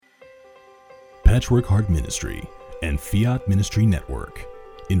Patchwork Heart Ministry and Fiat Ministry Network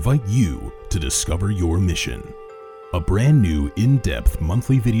invite you to discover your mission. A brand new in-depth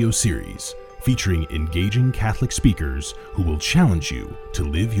monthly video series featuring engaging Catholic speakers who will challenge you to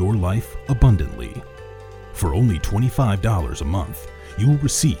live your life abundantly. For only $25 a month, you will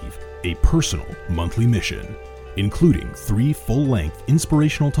receive a personal monthly mission, including 3 full-length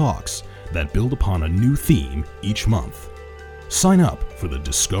inspirational talks that build upon a new theme each month. Sign up for the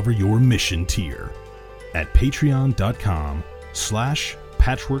Discover Your Mission tier at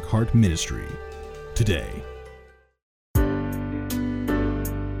patreon.com/Patchwork Heart Ministry today.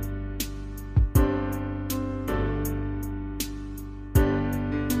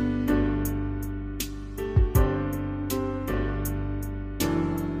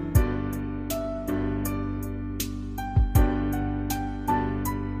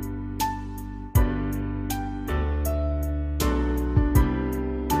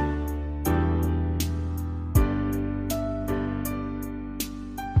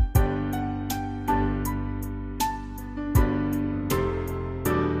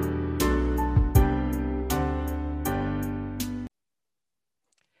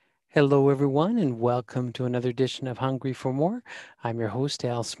 Hello, everyone, and welcome to another edition of Hungry for More. I'm your host,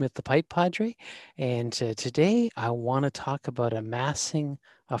 Al Smith, the Pipe Padre, and today I want to talk about amassing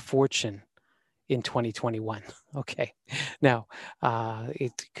a fortune in 2021. Okay, now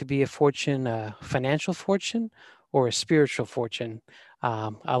it could be a fortune, a financial fortune, or a spiritual fortune.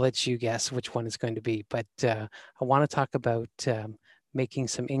 I'll let you guess which one it's going to be, but I want to talk about making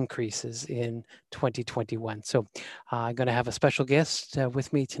some increases in 2021. So I'm going to have a special guest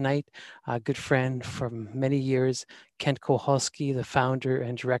with me tonight, a good friend from many years, Kent Kohalski, the founder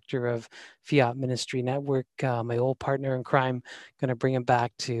and director of Fiat Ministry Network, my old partner in crime. Going to bring him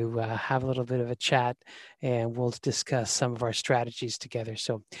back to have a little bit of a chat, and we'll discuss some of our strategies together.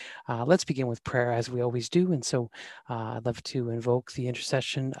 So let's begin with prayer as we always do. And so I'd love to invoke the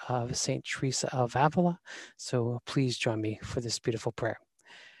intercession of Saint Teresa of Avila. So please join me for this beautiful prayer.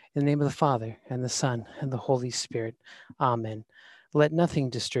 In the name of the Father, and the Son, and the Holy Spirit. Amen. Let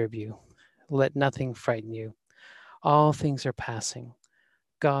nothing disturb you. Let nothing frighten you. All things are passing.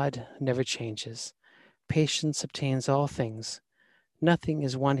 God never changes. Patience obtains all things. Nothing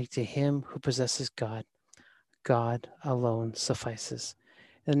is wanting to him who possesses God. God alone suffices.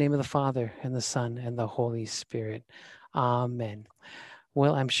 In the name of the Father, and the Son, and the Holy Spirit. Amen.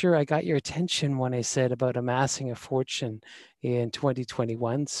 Well, I'm sure I got your attention when I said about amassing a fortune in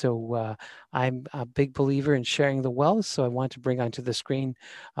 2021. So I'm a big believer in sharing the wealth. So I want to bring onto the screen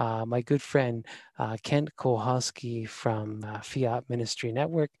my good friend, Kent Kohalski from Fiat Ministry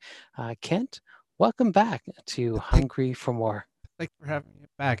Network. Kent, welcome back to Hungry for More. Thanks for having me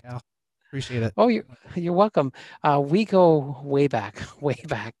back, Al. Appreciate it. Oh, you're welcome. We go way back, way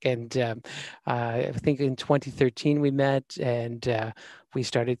back. And I think in 2013 we met, and we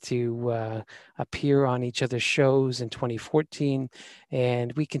started to appear on each other's shows in 2014.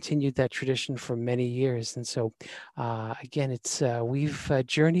 And we continued that tradition for many years. And so, again, it's we've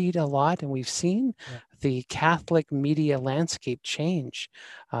journeyed a lot, and we've seen the Catholic media landscape change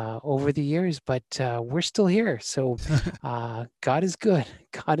over the years, but we're still here. So God is good.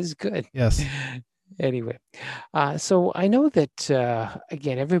 God is good. Yes. Anyway, so I know that,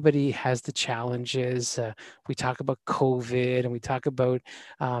 again, everybody has the challenges. We talk about COVID, and we talk about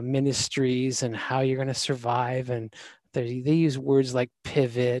ministries and how you're going to survive. And they use words like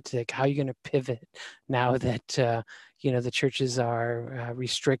pivot, like how you're going to pivot now that, the churches are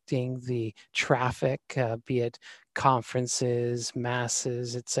restricting the traffic, be it conferences,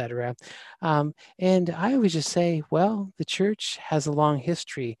 masses, etc. And I always just say, well, the church has a long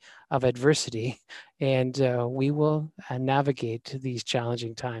history of adversity, and we will navigate these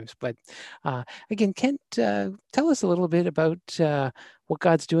challenging times. But again, Kent, tell us a little bit about what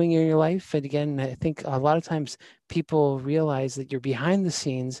God's doing in your life. And again, I think a lot of times people realize that you're behind the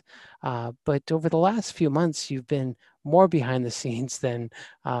scenes, but over the last few months, you've been more behind the scenes than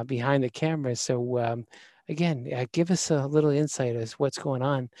behind the camera. So again, give us a little insight as what's going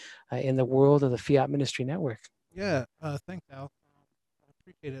on in the world of the Fiat Ministry Network. Yeah. Thanks, Al. I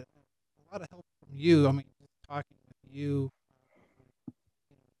appreciate it. A lot of help from you. I mean, just talking with you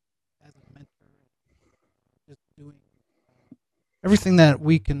as a mentor, just doing everything that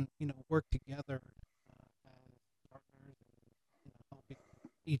we can, work together as partners, and helping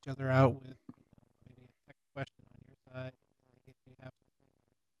each other out with maybe a tech question on your side. If you have,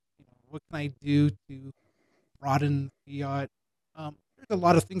 what can I do to broaden Fiat? There's a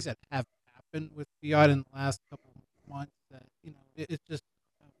lot of things that have happened with Fiat in the last couple of months that it's just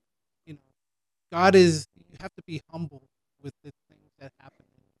God is. You have to be humble with the things that happen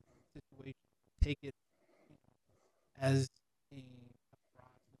in situations. take it, you know, as a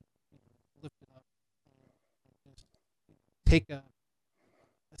cross, and, lift it up, and just, take a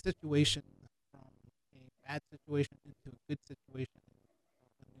situation from a bad situation into a good situation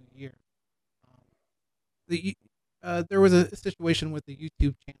in the new year. Um, the There was a situation with the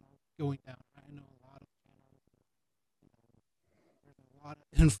YouTube channel going down. I know a lot of channels. There's a lot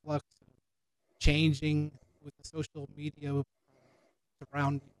of influx of changing with the social media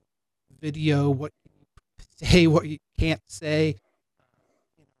surrounding video. What can you say? What you can't say.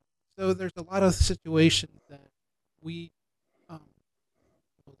 You know, so there's a lot of situations that we um,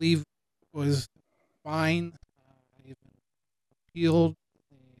 believe was fine. I even appealed.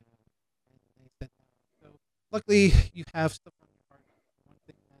 And they said no. So luckily, you have stuff on your heart. One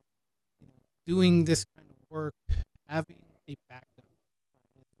thing that, doing this kind of work, having a backup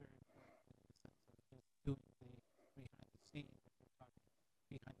is very important in the sense of just doing things behind the scenes. If we're talking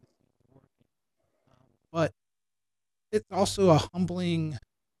behind the scenes working, but it's also a humbling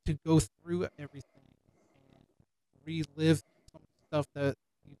to go through everything and relive some stuff that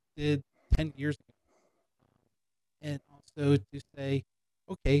you did 10 years ago. And also to say,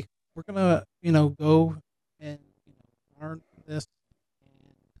 okay, we're gonna, go and, learn from this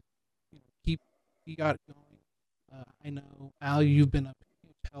and, keep got it going. I know, Al, you've been a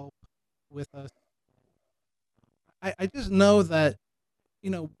huge help with us. I just know that,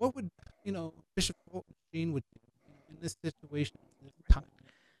 what would, Bishop Fulton Sheen would do, in this situation, in this time,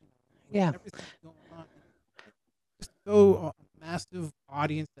 with Yeah, everything going on. And just so a massive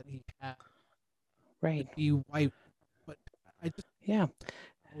audience that he had right. could be wiped. But I just Yeah.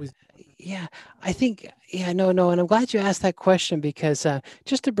 always wonder. Yeah, I think, yeah, no, no, and I'm glad you asked that question because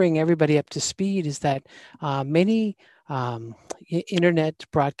just to bring everybody up to speed is that many internet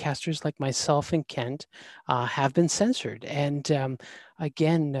broadcasters like myself and Kent have been censored. And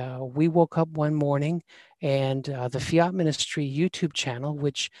again, we woke up one morning and the Fiat Ministry YouTube channel,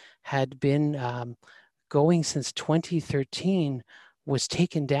 which had been going since 2013, was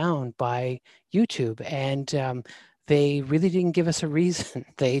taken down by YouTube. And they really didn't give us a reason.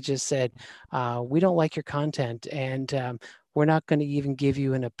 They just said, we don't like your content and we're not going to even give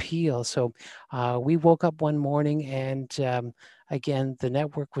you an appeal. So we woke up one morning and again, the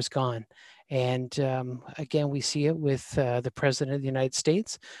network was gone. And again, we see it with the President of the United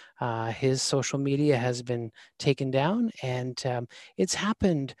States. His social media has been taken down and it's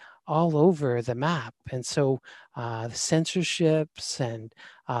happened all over the map. And so censorships and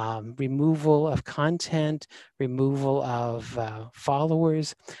removal of content, removal of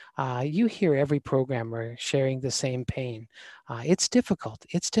followers. You hear every programmer sharing the same pain. It's difficult.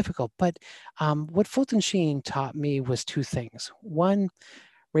 It's difficult. But what Fulton Sheen taught me was two things. One,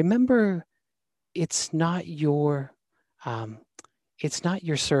 remember, it's not your um, it's not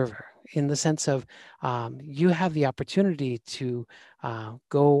your server in the sense of you have the opportunity to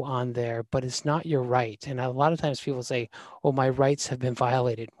go on there, but it's not your right. And a lot of times people say, oh, my rights have been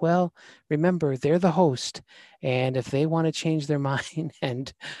violated. Well, remember, they're the host. And if they want to change their mind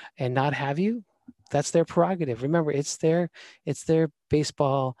and not have you, that's their prerogative. Remember, it's their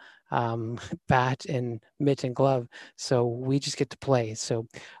baseball bat and mitt and glove. So we just get to play. So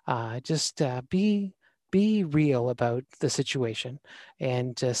just be real about the situation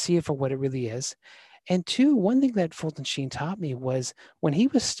and see it for what it really is. And two, one thing that Fulton Sheen taught me was when he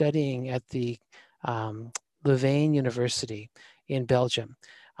was studying at the um, Louvain University in Belgium,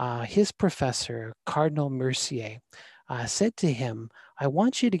 his professor, Cardinal Mercier, said to him, I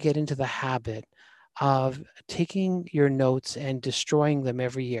want you to get into the habit of taking your notes and destroying them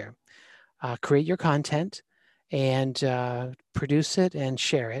every year. Create your content and produce it and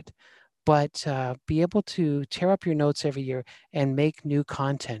share it, but be able to tear up your notes every year and make new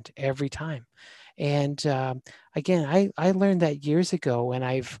content every time. And again, I learned that years ago, and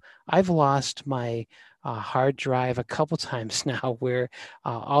I've lost my hard drive a couple times now, where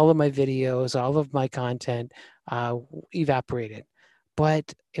all of my videos, all of my content evaporated.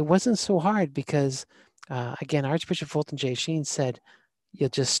 But it wasn't so hard because, again, Archbishop Fulton J. Sheen said, "You'll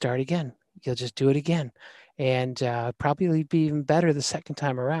just start again. You'll just do it again." And probably be even better the second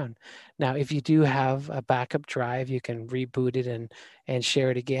time around. Now, if you do have a backup drive, you can reboot it and share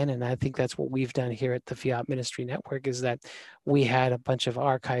it again. And I think that's what we've done here at the Fiat Ministry Network, is that we had a bunch of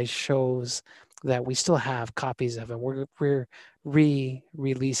archive shows that we still have copies of, and we're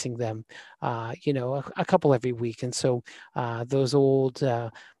re-releasing them, a couple every week. And so those old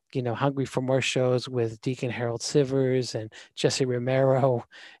Hungry for More shows with Deacon Harold Sivers and Jesse Romero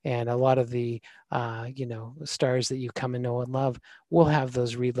and a lot of the stars that you come and know and love. We'll have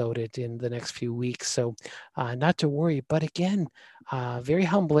those reloaded in the next few weeks. So not to worry, but again, very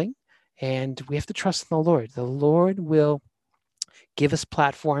humbling. and we have to trust in the Lord. The Lord will give us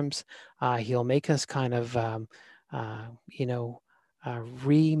platforms. He'll make us kind of, you know,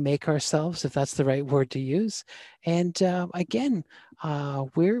 remake ourselves, if that's the right word to use. And again,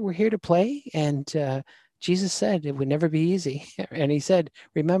 we're here to play. And Jesus said it would never be easy. And he said,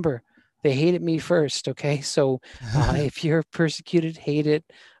 remember, they hated me first. Okay. So if you're persecuted, hated,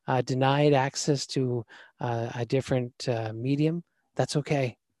 denied access to a different medium, that's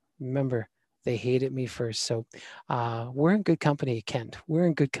okay. Remember, they hated me first. So we're in good company, Kent. We're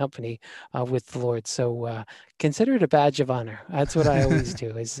in good company with the Lord. So consider it a badge of honor. That's what I always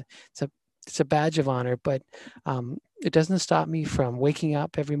do. It's a badge of honor, but it doesn't stop me from waking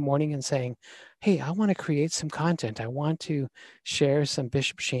up every morning and saying, "Hey, I want to create some content. I want to share some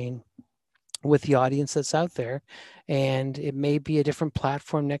Bishop Shane with the audience that's out there." And it may be a different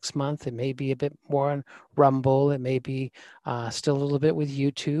platform next month. It may be a bit more on Rumble. It may be still a little bit with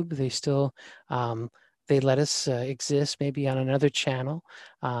YouTube. They still they let us exist maybe on another channel.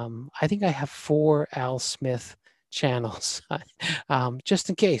 I think I have 4 Al Smith channels, just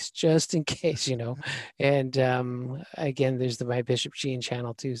in case, you know. And again, there's the My Bishop Sheen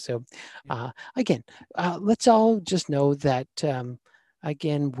channel too. So again, let's all just know that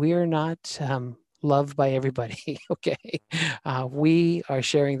again, we're not loved by everybody. Okay. We are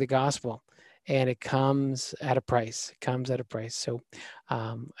sharing the gospel, and it comes at a price. It comes at a price. So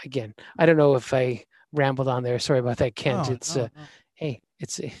again, I don't know if I rambled on there. Sorry about that, Kent. No, It's no, no. hey,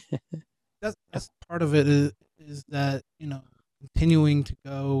 it's That's part of it is that, continuing to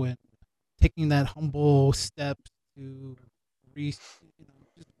go and taking that humble step to just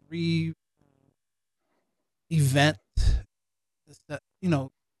re-event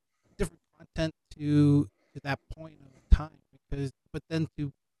different content to that point of time, but then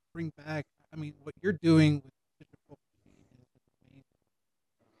to bring back, I mean, what you're doing with digital is amazing.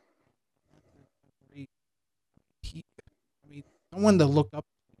 That's a great, he, I mean, someone to look up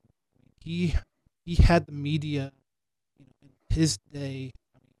to. He had the media, in his day.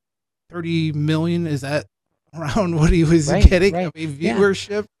 I mean, 30 million, is that around what he was getting? right. I mean, Yeah.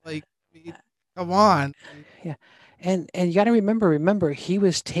 viewership, like, I mean, come on. Yeah. And you got to remember, he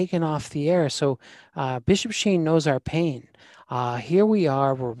was taken off the air. So Bishop Shane knows our pain. Here we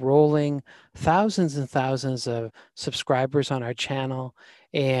are, we're rolling thousands and thousands of subscribers on our channel.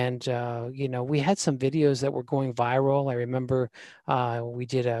 And, we had some videos that were going viral. I remember we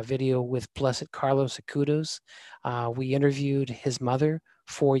did a video with Blessed Carlos Acudos. We interviewed his mother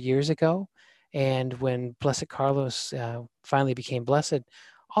 4 years ago. And when Blessed Carlos finally became blessed,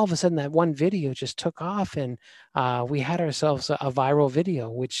 all of a sudden that one video just took off, and we had ourselves a viral video,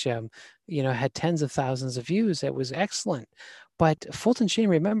 which had tens of thousands of views. It was excellent. But Fulton Sheen,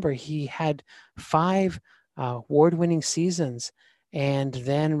 remember, he had 5 award-winning seasons, and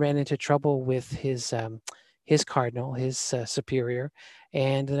then ran into trouble with his cardinal, his superior,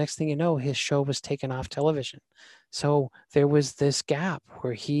 and the next thing you know, his show was taken off television. So there was this gap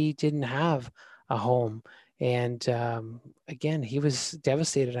where he didn't have a home. And again, he was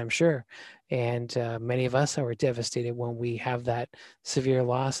devastated, I'm sure. And many of us are devastated when we have that severe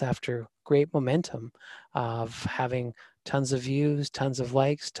loss after great momentum of having tons of views, tons of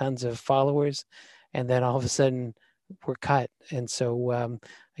likes, tons of followers. And then all of a sudden we're cut. And so,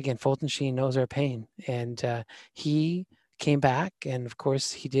 again, Fulton Sheen knows our pain. And he came back. And of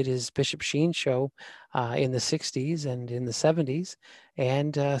course, he did his Bishop Sheen show in the 60s and in the 70s,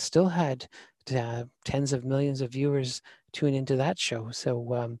 and still had tens of millions of viewers tune into that show.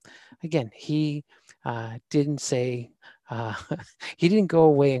 So again, he didn't say, he didn't go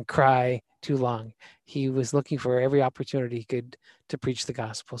away and cry too long. He was looking for every opportunity he could to preach the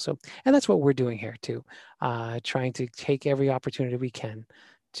gospel. So, and that's what we're doing here too, trying to take every opportunity we can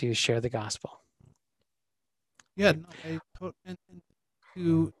to share the gospel. Yeah, no, and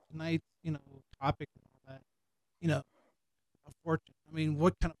to tonight's, topic and all that, a fortune. I mean,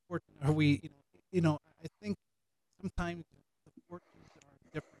 what kind of fortune are we? I think sometimes the fortunes are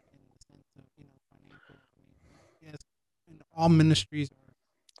different in the sense of, financial. I mean, yes, and all ministries are,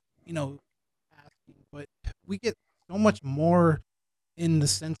 asking, but we get so much more in the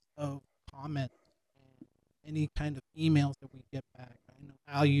sense of comments and any kind of emails that we get back. I know,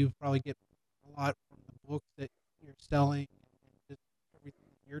 Al, you probably get a lot from the books that you're selling and just everything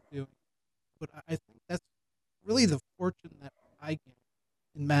that you're doing. But I think that's really the fortune that I get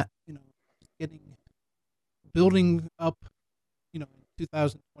in Matt, just building up, in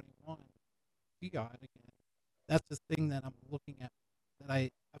 2021, fiat again. That's the thing that I'm looking at, that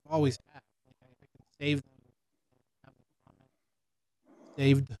I've always had. Like, I can save them, have them comment,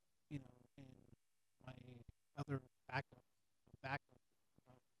 saved, in my other backup.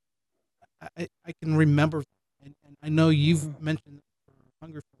 I can remember, and I know you've Mhm. mentioned for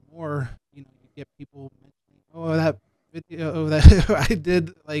Hunger for More. You get people mentioning, oh, that video that I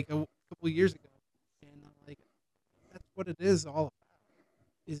did like a couple years ago, and I'm like, that's what it is all about,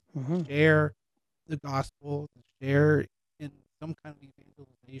 is Mhm. to share the gospel, to share in some kind of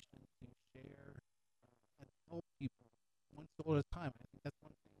evangelization, to share and help people one soul at a time. I think that's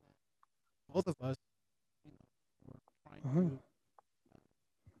one thing that both of us, we're trying Mhm. to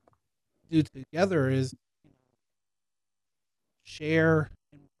do together is share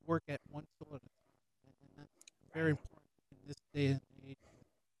and work at one soul at a time. And that's very important in this day and age.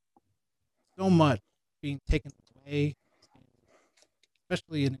 So much being taken away,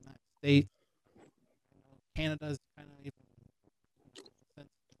 especially in the United States. Canada is kind of even, in a sense,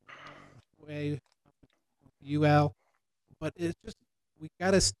 their own way with UL. But it's just, we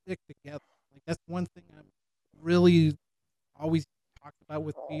got to stick together. Like, that's one thing I'm really always talked about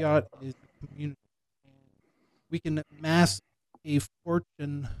with Fiat is the community. And we can amass a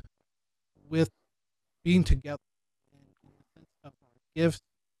fortune with being together in the sense of our gifts,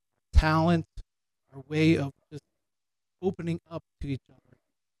 talent, our way of just opening up to each other.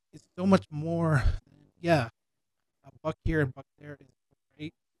 It's so much more than, yeah, a buck here and buck there is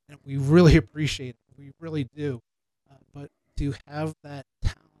great, and we really appreciate it. We really do. But to have that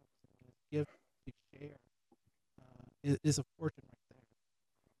talent and gift to share is a fortune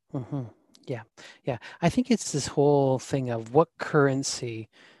right Mhm. Yeah. Yeah. I think it's this whole thing of what currency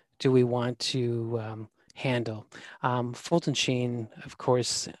do we want to handle? Fulton Sheen, of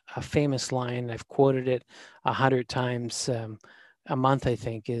course, a famous line, I've quoted it 100 times a month, I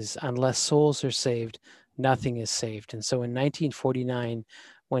think, is unless souls are saved, nothing is saved. And so in 1949,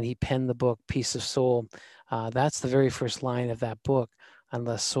 when he penned the book, Peace of Soul, that's the very first line of that book.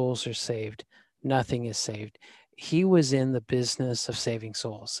 Unless souls are saved, nothing is saved. He was in the business of saving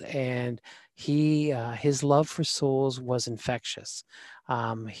souls, and his love for souls was infectious.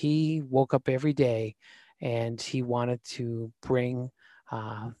 He woke up every day and he wanted to bring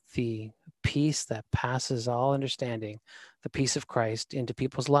the peace that passes all understanding, the peace of Christ, into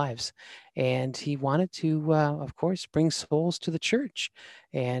people's lives. And he wanted to, of course, bring souls to the church.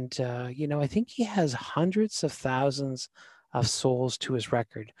 And, I think he has hundreds of thousands of souls to his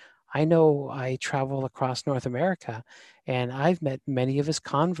record. I know I travel across North America and I've met many of his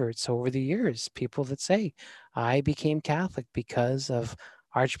converts over the years, people that say, I became Catholic because of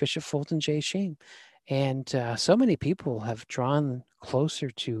Archbishop Fulton J. Sheen. And so many people have drawn closer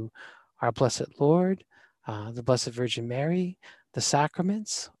to our Blessed Lord, the Blessed Virgin Mary, the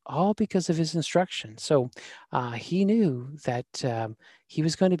sacraments, all because of his instruction. So he knew that he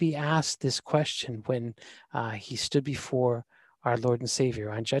was going to be asked this question when he stood before our Lord and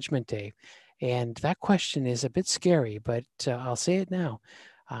Savior on Judgment Day. And that question is a bit scary, but I'll say it now.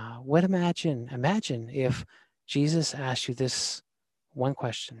 Imagine if Jesus asked you this one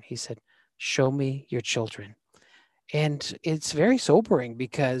question. He said, show me your children. And it's very sobering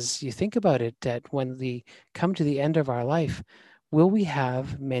because you think about it that when we come to the end of our life, will we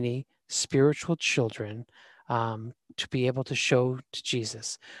have many spiritual children to be able to show to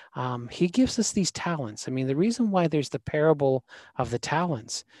Jesus? He gives us these talents. I mean, the reason why there's the parable of the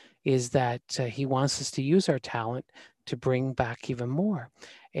talents is that he wants us to use our talent to bring back even more.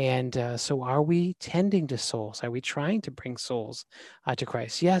 And so, are we tending to souls? Are we trying to bring souls to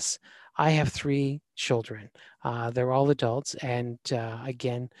Christ? Yes, I have 3 children. They're all adults, and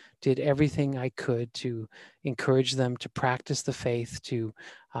again, did everything I could to encourage them to practice the faith.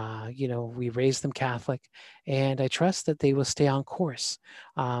 We raised them Catholic, and I trust that they will stay on course.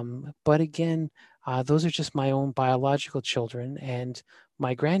 But again, those are just my own biological children and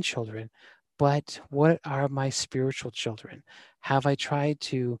my grandchildren. But what are my spiritual children? Have I tried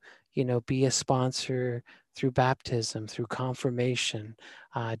to, be a sponsor through baptism, through confirmation?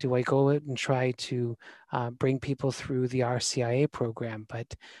 Do I go out and try to bring people through the RCIA program?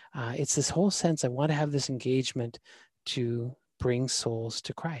 But it's this whole sense I want to have this engagement to bring souls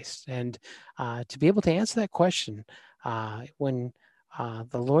to Christ. And to be able to answer that question, when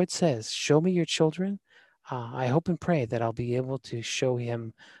the Lord says, show me your children, I hope and pray that I'll be able to show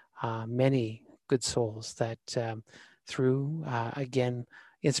him many good souls that through, again,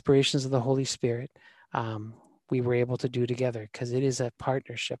 inspirations of the Holy Spirit, um, we were able to do together, because it is a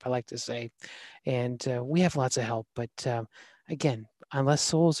partnership, I like to say. And we have lots of help. But again, unless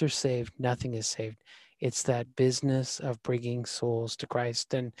souls are saved, nothing is saved. It's that business of bringing souls to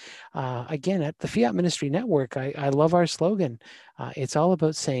Christ. And again, at the Fiat Ministry Network, I love our slogan. It's all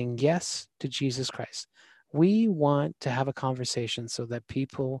about saying yes to Jesus Christ. We want to have a conversation so that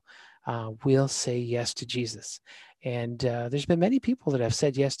people will say yes to Jesus. And there's been many people that have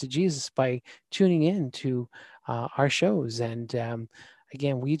said yes to Jesus by tuning in to our shows. And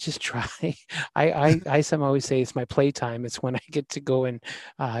again, we just try. I somehow always say it's my playtime. It's when I get to go and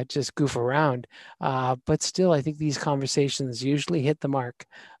just goof around. But still, I think these conversations usually hit the mark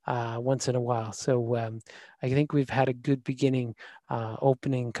once in a while. So I think we've had a good beginning,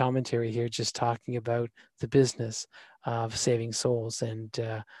 opening commentary here, just talking about the business of saving souls.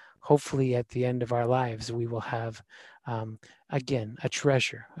 And hopefully at the end of our lives, we will have, again, a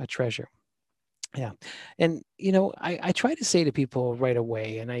treasure. Yeah. And, I try to say to people right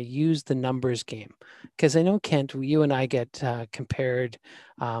away, and I use the numbers game, because I know, Kent, you and I get compared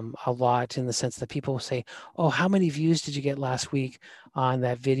a lot, in the sense that people say, oh, how many views did you get last week on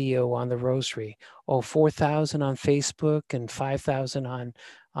that video on the rosary? Oh, 4,000 on Facebook and 5,000 on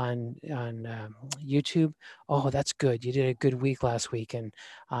YouTube. Oh, that's good. You did a good week last week. And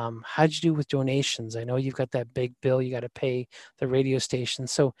how'd you do with donations? I know you've got that big bill you got to pay the radio station.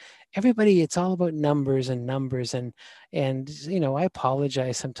 So everybody, it's all about numbers and numbers. And I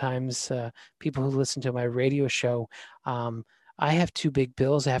apologize sometimes, people who listen to my radio show. I have two big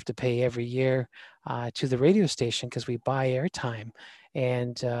bills I have to pay every year to the radio station, because we buy airtime.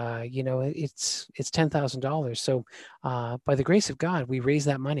 And it's $10,000. So by the grace of God, we raise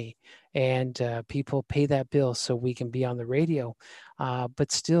that money, and people pay that bill so we can be on the radio.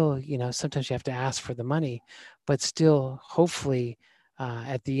 But still, sometimes you have to ask for the money. But still, hopefully,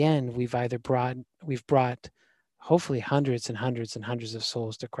 at the end, we've brought hopefully hundreds and hundreds and hundreds of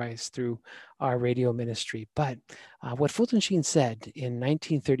souls to Christ through our radio ministry. But what Fulton Sheen said in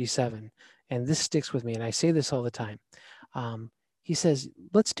 1937, and this sticks with me, and I say this all the time. He says,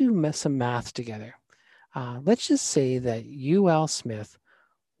 let's do some math together. Let's just say that Al Smith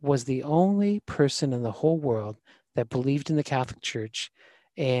was the only person in the whole world that believed in the Catholic Church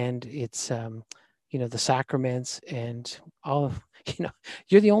and its, the sacraments and all of,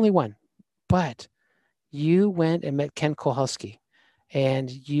 you're the only one. But you went and met Ken Kowalski,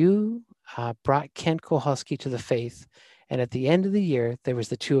 and you brought Ken Kowalski to the faith. And at the end of the year, there was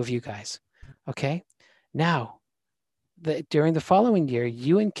the two of you guys. Okay. Now, during the following year,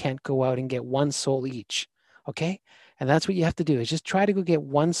 you and Kent go out and get one soul each. Okay. And that's what you have to do, is just try to go get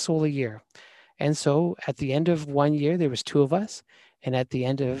one soul a year. And so at the end of 1 year, there was two of us. And at the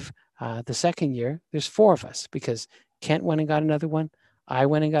end of the second year, there's four of us, because Kent went and got another one. I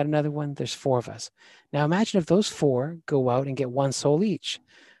went and got another one. There's four of us. Now imagine if those four go out and get one soul each.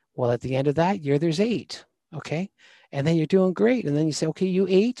 Well, at the end of that year, there's eight. Okay. And then you're doing great. And then you say, okay, you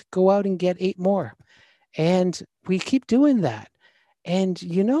eight, go out and get eight more. And we keep doing that. And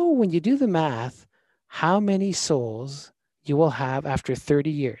when you do the math, how many souls you will have after 30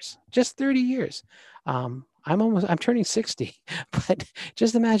 years, just 30 years. I'm turning 60, but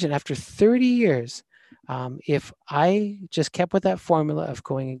just imagine after 30 years, if I just kept with that formula of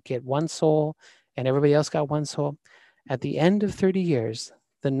going and get one soul and everybody else got one soul, at the end of 30 years,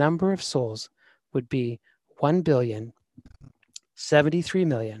 the number of souls would be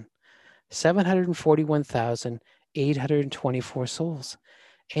 1,073,741,824 souls.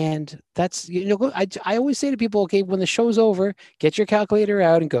 And that's, I always say to people, okay, when the show's over, get your calculator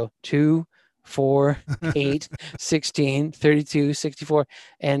out and go 2, 4, 8, 16, 32, 64.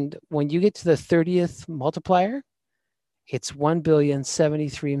 And when you get to the 30th multiplier, it's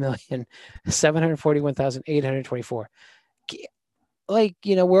 1,073,741,824. Like,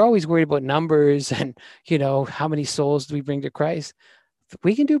 we're always worried about numbers and, how many souls do we bring to Christ?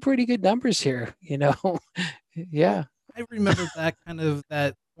 We can do pretty good numbers here, Yeah. I remember that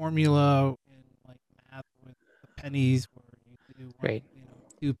formula in like math with the pennies, where you do one, Right.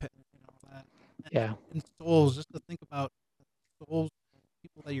 2 pennies and all that. Yeah. And souls, just to think about the souls of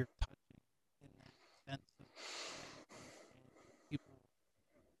people that you're touching in that sense of people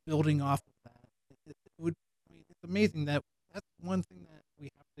building off of that. It's amazing that that's one thing that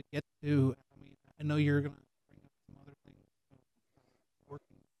we have to get to. I know you're going to bring up some other things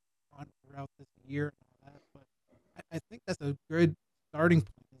working on throughout this year and all that, but I think that's a good starting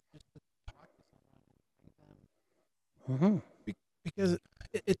point, is just to talk to someone and bring them, because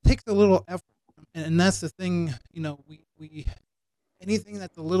it takes a little effort, and that's the thing. We anything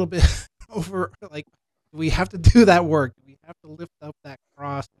that's a little bit over, like, we have to do that work. We have to lift up that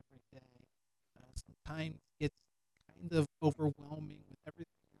cross every day. Sometimes it's kind of overwhelming with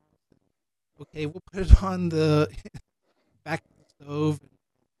everything else. And, okay, we'll put it on the back of the stove and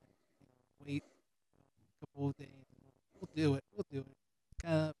wait a couple of days. We'll do it.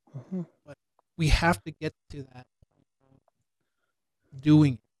 But we have to get to that point of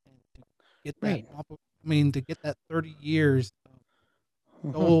doing it, and to get that. Right. To get that 30 years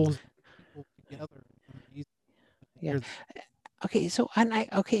of souls together. Amazing. Yeah. So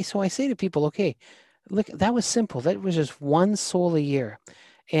I say to people, okay, look, that was simple. That was just one soul a year.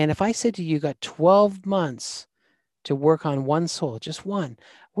 And if I said to you, you got 12 months to work on one soul, just one.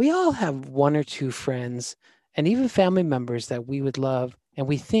 We all have one or two friends and even family members that we would love, and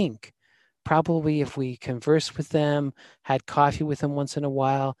we think probably if we conversed with them, had coffee with them once in a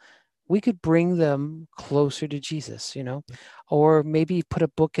while, we could bring them closer to Jesus, or maybe put a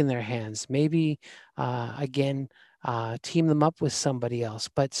book in their hands, maybe again, team them up with somebody else,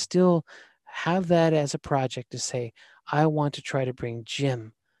 but still have that as a project to say, I want to try to bring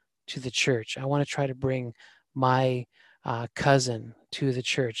Jim to the church. I want to try to bring my cousin to the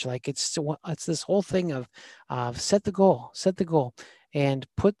church. Like it's this whole thing of set the goal, and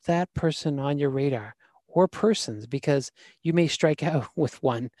put that person on your radar, or persons, because you may strike out with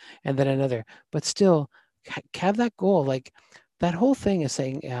one and then another, but still have that goal. Like that whole thing is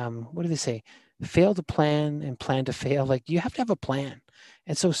saying, what do they say? Fail to plan and plan to fail. Like you have to have a plan.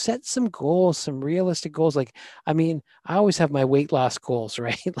 And so set some goals, some realistic goals. Like, I mean, I always have my weight loss goals,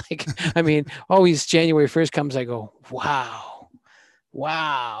 right? Like, I mean, always January 1st comes, I go, wow,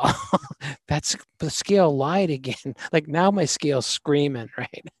 that's the scale lied again. Like now my scale's screaming,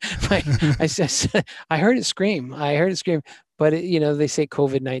 right? I heard it scream, but they say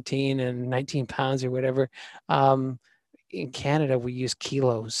COVID-19 and 19 pounds or whatever. In Canada, we use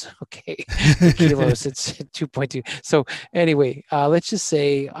kilos. Okay, kilos. It's 2.2. So anyway, let's just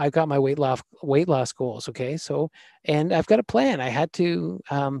say I've got my weight loss goals. Okay, so and I've got a plan. I had to.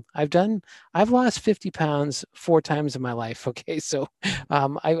 I've lost 50 pounds 4 times in my life. Okay, so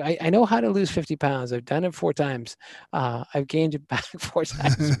I know how to lose 50 pounds. I've done it 4 times. I've gained it back 4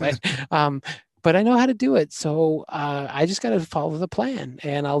 times, but I know how to do it. So I just got to follow the plan,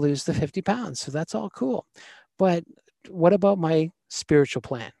 and I'll lose the 50 pounds. So that's all cool. But what about my spiritual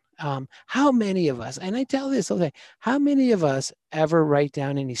plan? How many of us, and I tell this all the time, how many of us ever write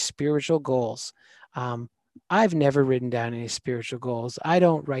down any spiritual goals? I've never written down any spiritual goals. I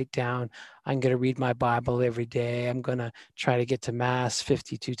don't write down, I'm going to read my Bible every day. I'm going to try to get to Mass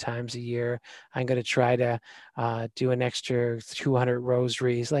 52 times a year. I'm going to try to do an extra 200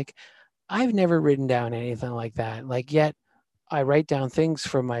 rosaries. Like, I've never written down anything like that. Like, yet I write down things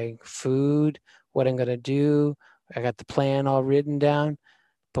for my food, what I'm going to do. I got the plan all written down.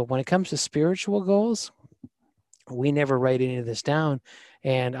 But when it comes to spiritual goals, we never write any of this down.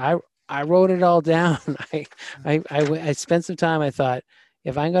 And I wrote it all down. I spent some time. I thought,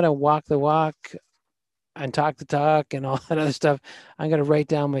 if I'm going to walk the walk and talk the talk and all that other stuff, I'm going to write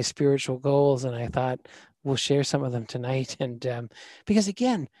down my spiritual goals. And I thought we'll share some of them tonight. And because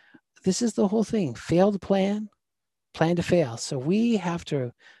again, this is the whole thing. Fail to plan to fail. So we have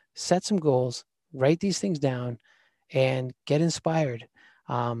to set some goals, write these things down, and get inspired,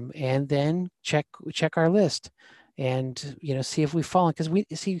 and then check our list, and see if we fall. Because we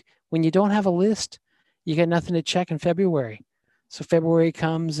see, when you don't have a list, you got nothing to check in February. So February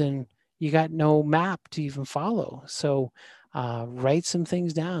comes and you got no map to even follow. So write some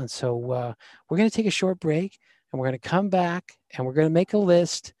things down. So we're going to take a short break, and we're going to come back, and we're going to make a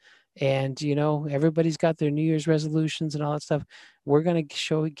list. And everybody's got their New Year's resolutions and all that stuff. We're going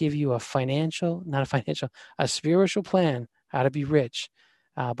to give you a spiritual plan how to be rich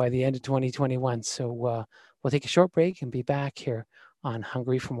by the end of 2021. So we'll take a short break and be back here on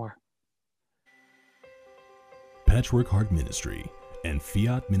Hungry for More. Patchwork Heart Ministry and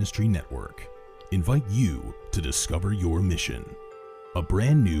Fiat Ministry Network invite you to discover your mission. A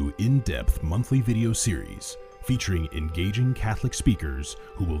brand new in-depth monthly video series featuring engaging Catholic speakers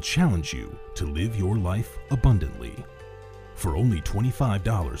who will challenge you to live your life abundantly. For only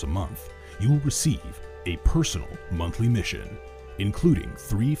 $25 a month, you will receive a personal monthly mission, including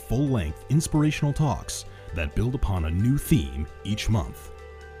 3 full-length inspirational talks that build upon a new theme each month.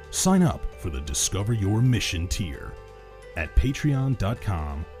 Sign up for the Discover Your Mission tier at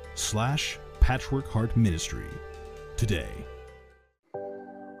patreon.com/patchworkheartministry today.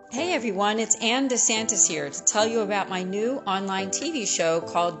 Hey everyone, it's Ann DeSantis here to tell you about my new online TV show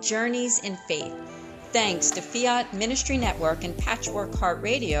called Journeys in Faith. Thanks to Fiat Ministry Network and Patchwork Heart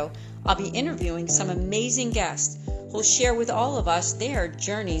Radio, I'll be interviewing some amazing guests who'll share with all of us their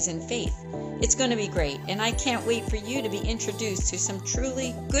journeys in faith. It's going to be great, and I can't wait for you to be introduced to some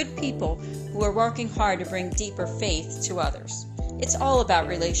truly good people who are working hard to bring deeper faith to others. It's all about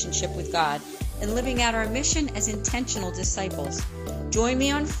relationship with God and living out our mission as intentional disciples. Join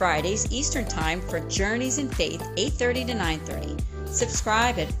me on Fridays Eastern Time for Journeys in Faith, 8:30 to 9:30.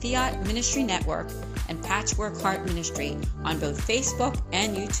 Subscribe at Fiat Ministry Network and Patchwork Heart Ministry on both Facebook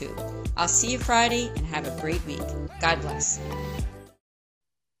and YouTube. I'll see you Friday, and have a great week. God bless.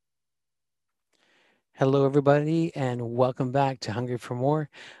 Hello, everybody, and welcome back to Hungry for More.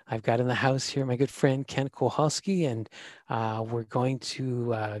 I've got in the house here my good friend Ken Kowalski, and we're going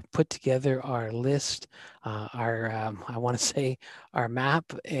to put together our list, I want to say, our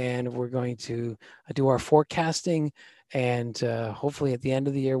map, and we're going to do our forecasting. And hopefully, at the end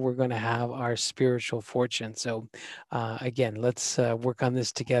of the year, we're going to have our spiritual fortune. So, again, let's work on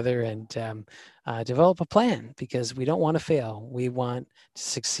this together and develop a plan because we don't want to fail. We want to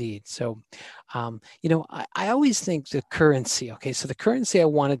succeed. So, I always think the currency, okay, so the currency I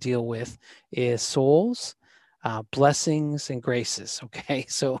want to deal with is souls, blessings, and graces, okay?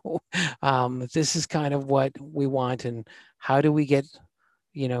 So this is kind of what we want, and how do we get,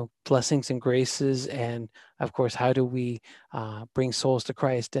 blessings and graces, and of course, how do we bring souls to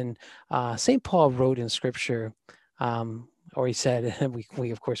Christ? And St. Paul wrote in Scripture, or he said, and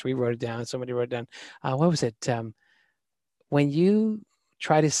we of course, we wrote it down, somebody wrote it down, what was it? When you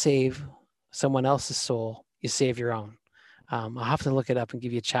try to save someone else's soul, you save your own. I'll have to look it up and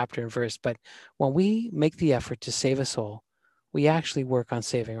give you a chapter and verse, but when we make the effort to save a soul, we actually work on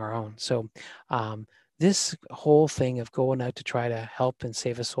saving our own. So this whole thing of going out to try to help and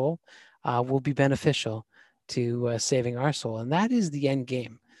save a soul will be beneficial to saving our soul. And that is the end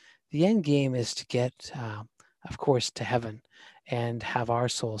game. The end game is to get, of course, to heaven and have our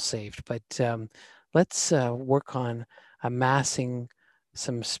soul saved. But let's work on amassing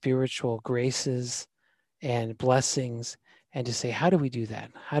some spiritual graces and blessings, and to say, how do we do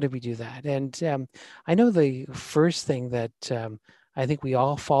that? How do we do that? And I know the first thing that I think we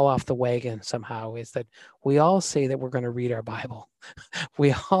all fall off the wagon somehow is that we all say that we're going to read our Bible.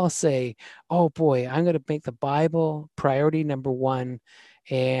 We all say, oh boy, I'm going to make the Bible priority number one.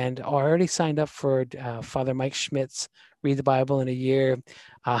 And I already signed up for Father Mike Schmidt's Read the Bible in a Year.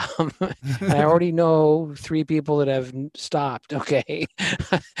 And I already know 3 people that have stopped. Okay.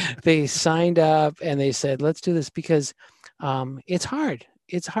 They signed up and they said, let's do this because it's hard.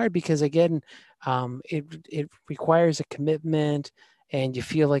 It's hard because, again, it requires a commitment, and you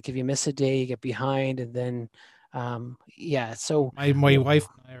feel like if you miss a day, you get behind. And then, so My wife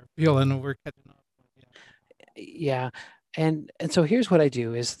and I are feeling we're catching up. yeah. And so here's what I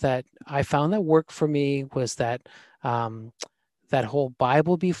do is that I found that worked for me was that that whole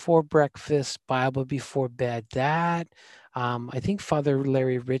Bible before breakfast, Bible before bed. That I think Father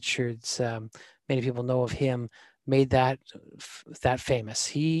Larry Richards, many people know of him, made that famous.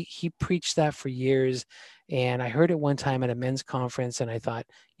 He preached that for years, and I heard it one time at a men's conference, and I thought,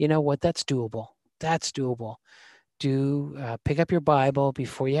 you know what, that's doable. That's doable. Pick up your Bible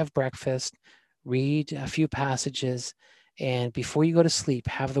before you have breakfast, read a few passages, and before you go to sleep,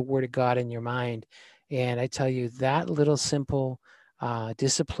 have the Word of God in your mind. And I tell you, that little simple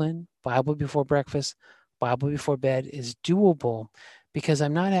discipline, Bible before breakfast, Bible before bed, is doable, because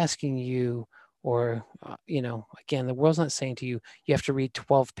I'm not asking you, or, again, the world's not saying to you, you have to read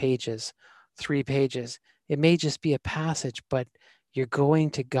 12 pages, 3 pages. It may just be a passage, but you're going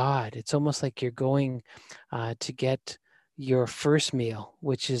to God. It's almost like you're going to get your first meal,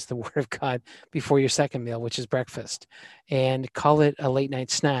 which is the Word of God, before your second meal, which is breakfast, and call it a late night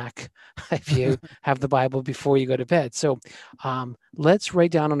snack if you have the Bible before you go to bed. So let's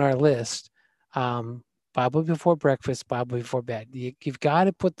write down on our list, Bible before breakfast, Bible before bed. You've got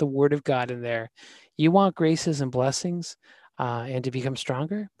to put the Word of God in there. You want graces and blessings and to become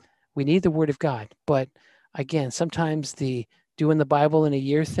stronger? We need the Word of God. But again, sometimes the doing the Bible in a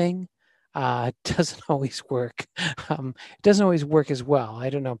year thing doesn't always work. It doesn't always work as well. I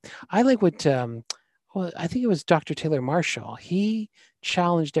don't know. I like what, I think it was Dr. Taylor Marshall. He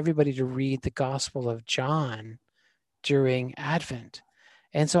challenged everybody to read the Gospel of John during Advent.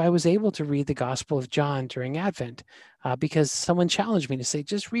 And so I was able to read the Gospel of John during Advent because someone challenged me to say,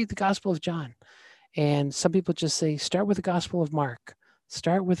 just read the Gospel of John. And some people just say, start with the Gospel of Mark,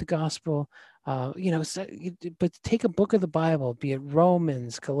 start with the Gospel, but take a book of the Bible, be it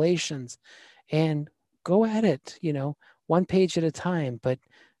Romans, Galatians, and go at it, one page at a time, but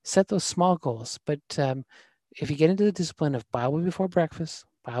set those small goals. But if you get into the discipline of Bible before breakfast,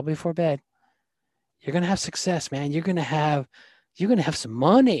 Bible before bed, you're going to have success, man. You're going to have some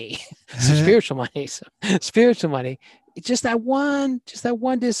money, some spiritual money, It's just that one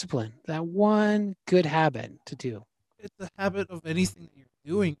discipline, that one good habit to do. It's a habit of anything that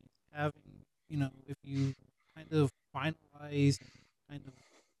you're doing. Having, if you kind of finalize and kind of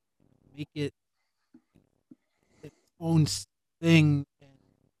make it its own thing and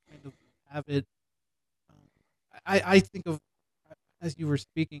kind of have it. I think of, as you were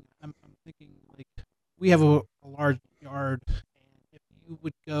speaking, I'm thinking like we have a large yard, and if you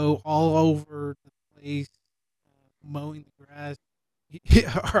would go all over the place mowing the grass,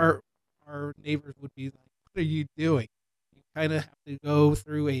 our our neighbors would be like, "What are you doing?" You kind of have to go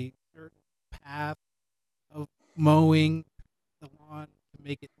through a certain path of mowing the lawn to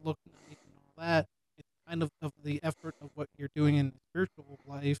make it look nice and all that. It's kind of the effort of what you're doing in the spiritual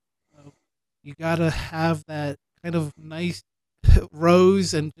life. So you gotta have that kind of nice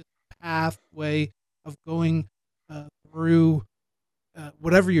rows and just pathway of going through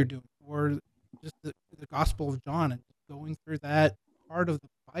whatever you're doing, or just the Gospel of John, and just going through that part of the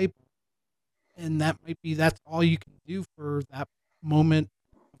Bible. And that's all you can do for that moment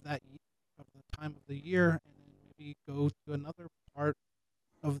of of the time of the year, and then maybe go to another part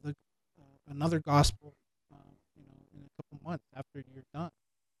of the another gospel, in a couple months after you're done.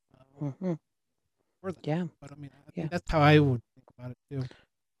 Mhm. For that. Yeah. But I mean, I Yeah. think that's how I would think about it too.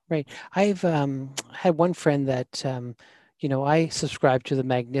 Right. I've had one friend that, I subscribe to the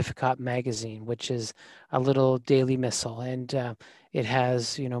Magnificat magazine, which is a little daily missal. And it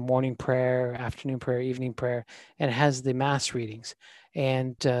has, morning prayer, afternoon prayer, evening prayer, and it has the mass readings.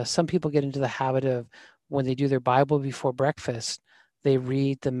 And some people get into the habit of when they do their Bible before breakfast, they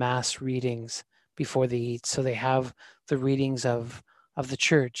read the mass readings before they eat. So they have the readings of the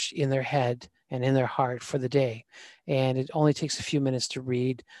church in their head and in their heart for the day. And it only takes a few minutes to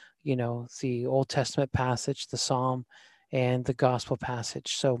read, the Old Testament passage, the Psalm, and the Gospel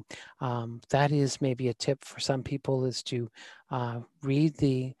passage. So that is maybe a tip for some people, is to read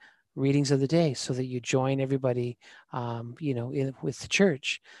the readings of the day so that you join everybody, with the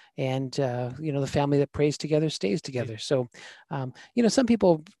church. And, the family that prays together stays together. So, some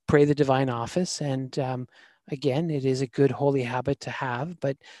people pray the divine office, and again, it is a good holy habit to have,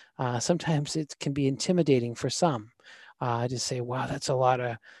 but sometimes it can be intimidating for some, to say, wow, that's a lot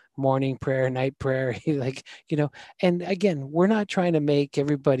of morning prayer, night prayer, like, and again, we're not trying to make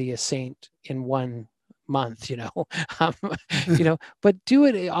everybody a saint in one month, um, but do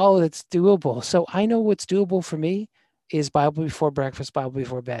it all that's doable. So I know what's doable for me is Bible before breakfast, Bible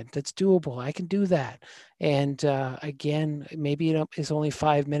before bed. That's doable. I can do that. And again, maybe it's only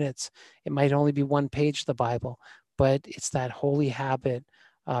 5 minutes. It might only be one page of the Bible, but it's that holy habit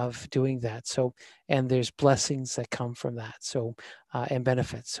of doing that. So, and there's blessings that come from that. So, and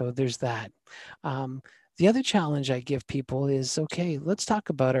benefits. So there's that. The other challenge I give people is, okay, let's talk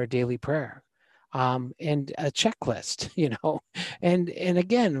about our daily prayer. And a checklist, and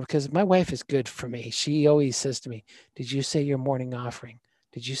again, because my wife is good for me, she always says to me, "Did you say your morning offering?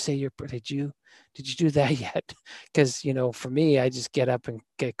 Did you say did you do that yet?" Because for me, I just get up and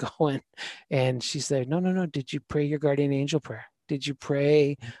get going, and she said, "No, no, no. Did you pray your guardian angel prayer? Did you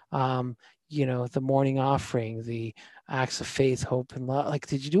pray, the morning offering, the acts of faith, hope, and love? Like,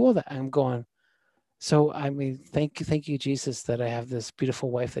 did you do all that?" I'm going, so, I mean, thank you, Jesus, that I have this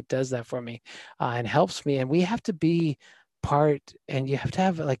beautiful wife that does that for me, and helps me. And we have to be part, and you have to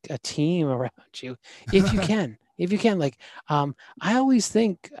have like a team around you, if you can. Like, I always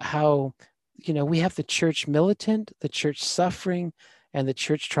think how, we have the church militant, the church suffering, and the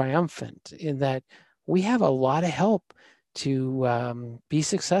church triumphant. In that we have a lot of help to be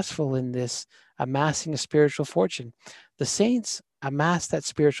successful in this amassing a spiritual fortune. The saints amass that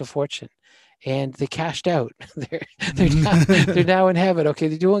spiritual fortune, and they cashed out. They're now in heaven. Okay,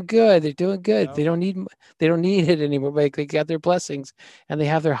 they're doing good. They're doing good. Yep. They don't need it anymore. Like, they got their blessings, and they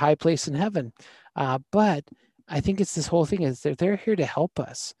have their high place in heaven. But I think it's this whole thing is they're here to help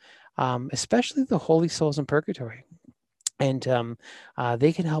us, especially the holy souls in purgatory, and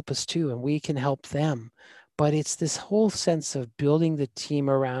they can help us too, and we can help them. But it's this whole sense of building the team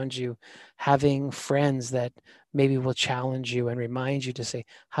around you, having friends that maybe will challenge you and remind you to say,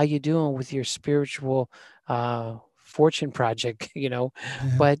 "How you doing with your spiritual fortune project?" Yeah.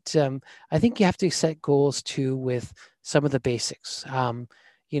 But I think you have to set goals too with some of the basics.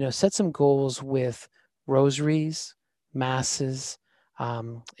 Set some goals with rosaries, masses,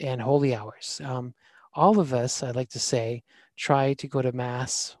 and holy hours. All of us, I'd like to say, try to go to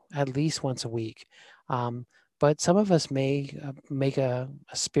mass at least once a week. Um, but some of us may make a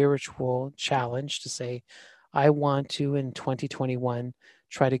spiritual challenge to say, I want to, in 2021,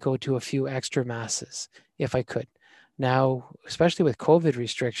 try to go to a few extra masses if I could. Now, especially with COVID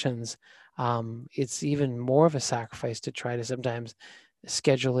restrictions, it's even more of a sacrifice to try to sometimes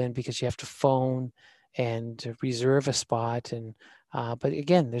schedule in, because you have to phone and reserve a spot. And but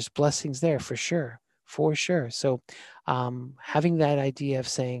again, there's blessings there for sure, for sure. So having that idea of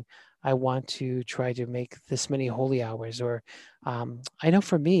saying, I want to try to make this many holy hours, or I know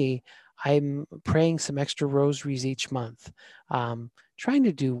for me, I'm praying some extra rosaries each month, trying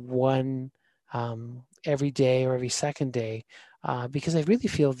to do one every day or every second day, because I really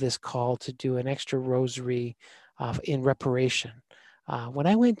feel this call to do an extra rosary in reparation. When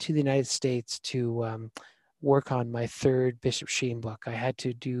I went to the United States to work on my third Bishop Sheen book, I had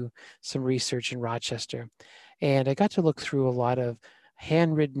to do some research in Rochester. And I got to look through a lot of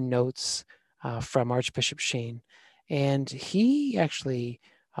handwritten notes from Archbishop Sheen. And he actually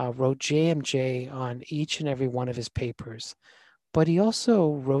wrote JMJ on each and every one of his papers. But he also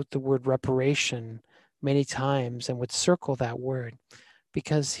wrote the word reparation many times and would circle that word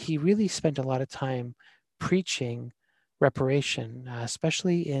because he really spent a lot of time preaching reparation,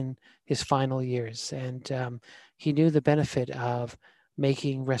 especially in his final years. And he knew the benefit of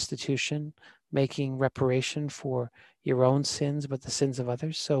making restitution, making reparation for your own sins, but the sins of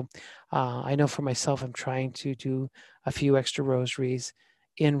others. So I know for myself, I'm trying to do a few extra rosaries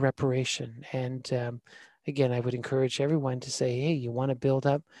in reparation. And again, I would encourage everyone to say, hey, you want to build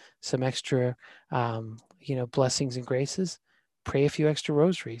up some extra, blessings and graces? Pray a few extra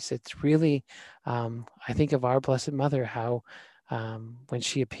rosaries. It's really, I think of our Blessed Mother, how when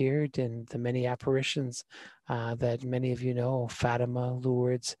she appeared in the many apparitions that many of you know, Fatima,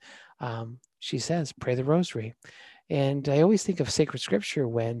 Lourdes, she says, pray the rosary. And I always think of sacred scripture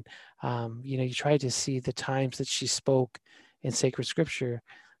when, you try to see the times that she spoke in sacred scripture.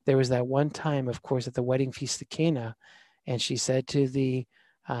 There was that one time, of course, at the wedding feast of Cana, and she said to the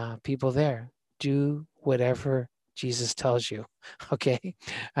people there, do whatever Jesus tells you. Okay.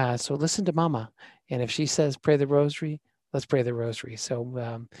 So listen to Mama. And if she says, pray the rosary, let's pray the rosary.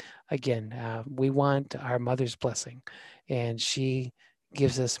 So again, we want our mother's blessing, and she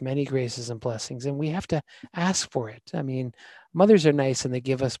gives us many graces and blessings, and we have to ask for it. I mean, mothers are nice and they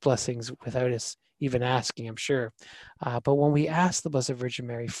give us blessings without us even asking, I'm sure. But when we ask the Blessed Virgin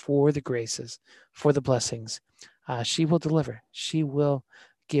Mary for the graces, for the blessings, she will deliver. She will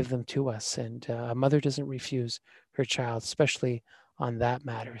give them to us. And a mother doesn't refuse her child, especially on that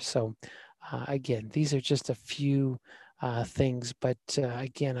matter. So again, these are just a few things, but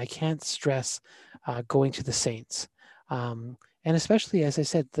again, I can't stress going to the saints. And especially, as I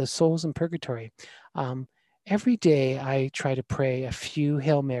said, the souls in purgatory. Every day I try to pray a few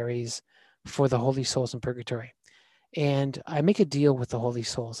Hail Marys for the holy souls in purgatory. And I make a deal with the holy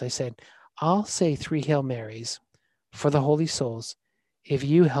souls. I said, I'll say 3 Hail Marys for the holy souls if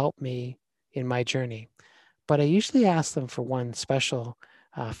you help me in my journey. But I usually ask them for one special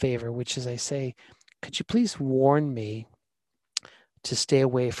favor, which is I say, could you please warn me to stay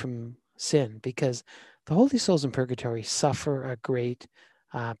away from sin? Because the holy souls in purgatory suffer a great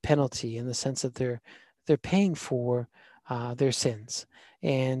penalty in the sense that they're paying for their sins,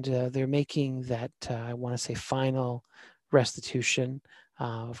 and they're making that I want to say final restitution.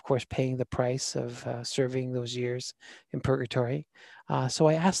 Of course, paying the price of serving those years in purgatory. So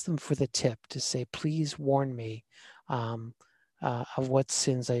I asked them for the tip to say, please warn me of what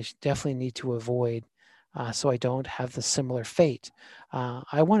sins I definitely need to avoid so I don't have the similar fate.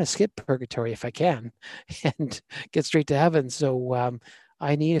 I want to skip purgatory if I can and get straight to heaven. So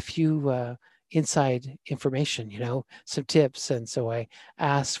I need a few inside information, some tips. And so I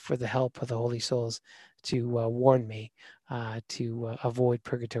ask for the help of the Holy Souls to warn me to avoid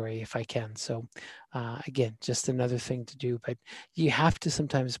purgatory if I can. So again, just another thing to do. But you have to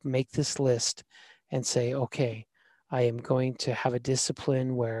sometimes make this list and say, okay, I am going to have a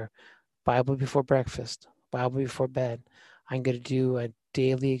discipline where Bible before breakfast, Bible before bed. I'm going to do a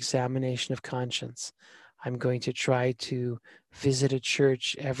daily examination of conscience. I'm going to try to visit a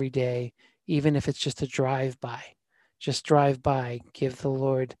church every day, even if it's just a drive-by. Just drive by, give the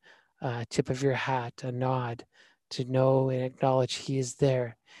Lord a tip of your hat, a nod, to know and acknowledge He is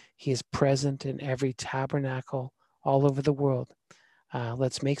there. He is present in every tabernacle all over the world.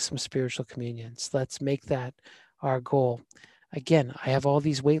 Let's make some spiritual communions. Let's make that our goal. Again, I have all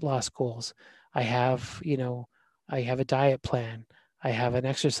these weight loss goals. I have a diet plan. I have an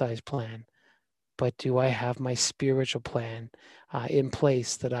exercise plan. But do I have my spiritual plan in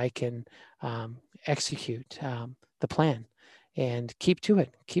place that I can execute the plan and keep to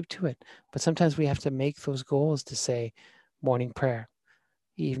it? But sometimes we have to make those goals to say morning prayer,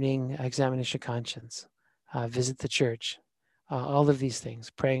 evening examination of conscience, visit the church, all of these things,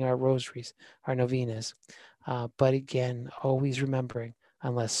 praying our rosaries, our novenas. But again, always remembering,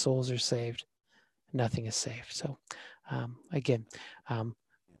 unless souls are saved, nothing is saved. So again, go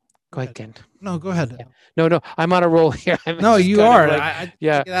ahead, Ken. No, go ahead. Yeah. No, I'm on a roll here. No, you are. Like,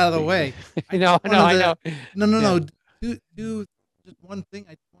 get out of the way. I know. No. Do just one thing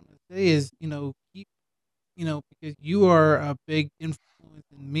I want to say is, keep, because you are a big influence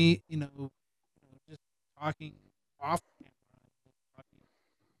in me, just talking off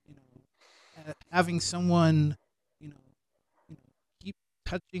camera, having someone, keep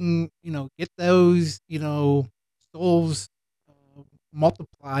touching, get those, souls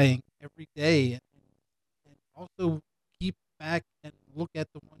multiplying every day, and also keep back and look at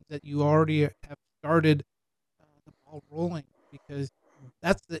the ones that you already have started the ball rolling, because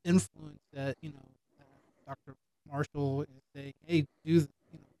that's the influence that Dr. Marshall is saying. Hey, do this.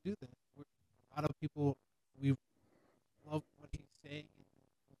 A lot of people, we love what he's saying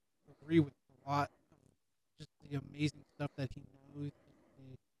and agree with a lot of just the amazing stuff that he knows,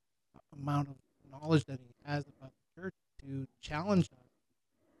 the amount of knowledge that he has about the church to challenge us.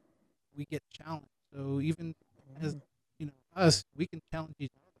 We get challenged. So even as us, we can challenge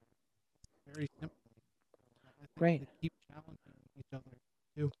each other very simply. So I think Right. to keep challenging each other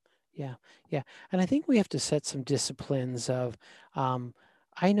too. Yeah, yeah. And I think we have to set some disciplines of, um,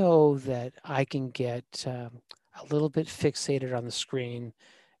 I know that I can get a little bit fixated on the screen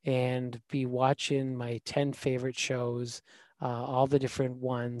and be watching my 10 favorite shows, all the different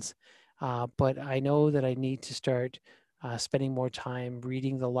ones. But I know that I need to start spending more time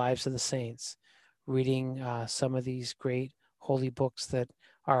reading the lives of the saints, reading some of these great holy books that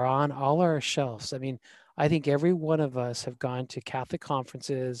are on all our shelves. I mean, I think every one of us have gone to Catholic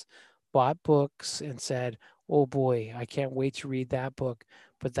conferences, bought books, and said, "Oh boy, I can't wait to read that book."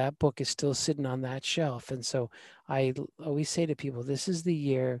 But that book is still sitting on that shelf. And so always say to people, this is the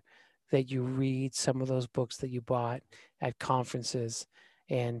year that you read some of those books that you bought at conferences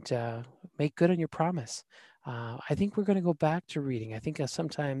and make good on your promise. I think we're going to go back to reading. I think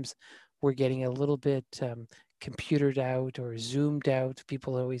sometimes we're getting a little bit computered out or zoomed out.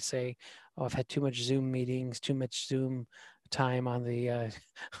 People always say, "Oh, I've had too much Zoom meetings, too much Zoom time on the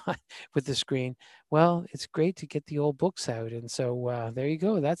with the screen." Well, it's great to get the old books out, and so there you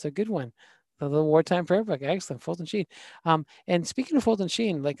go. That's a good one. The little wartime prayer book, excellent, Fulton Sheen. And speaking of Fulton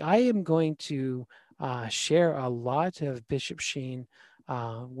Sheen, like I am going to share a lot of Bishop Sheen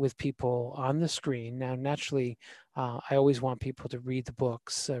with people on the screen. Now, naturally, I always want people to read the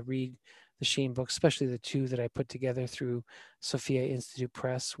books, read the Sheen books, especially the two that I put together through Sophia Institute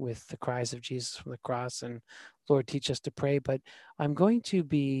Press with The Cries of Jesus from the Cross and Lord Teach Us to Pray. But I'm going to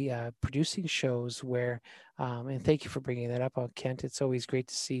be producing shows where, and thank you for bringing that up, Kent. It's always great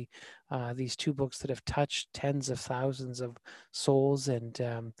to see these two books that have touched tens of thousands of souls.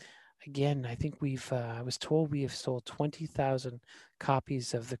 And again, I think I was told we have sold 20,000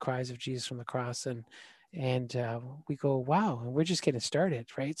 copies of The Cries of Jesus from the Cross. And we go, wow, and we're just getting started,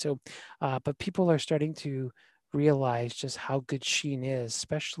 right? So, but people are starting to realize just how good Sheen is,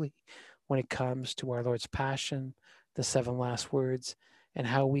 especially when it comes to our Lord's Passion, the seven last words, and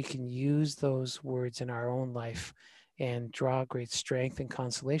how we can use those words in our own life and draw great strength and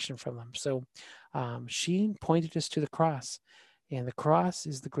consolation from them. So Sheen pointed us to the cross, and the cross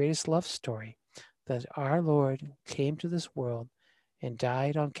is the greatest love story that our Lord came to this world and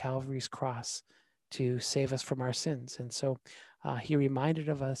died on Calvary's cross to save us from our sins. And so he reminded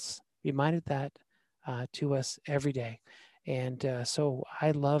that to us every day. And so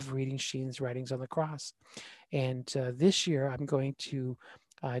I love reading Sheen's writings on the cross. And this year I'm going to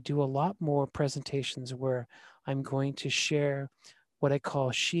do a lot more presentations where I'm going to share what I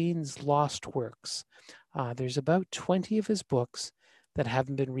call Sheen's lost works. There's about 20 of his books that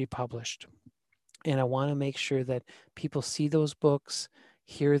haven't been republished. And I want to make sure that people see those books,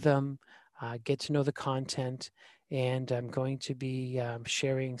 hear them, get to know the content. And I'm going to be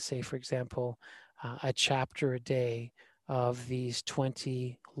sharing, say, for example, a chapter a day of these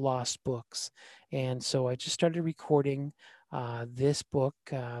 20 lost books. And so I just started recording this book.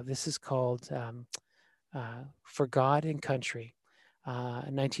 This is called For God and Country,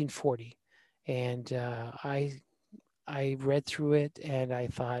 1940. And I read through it and I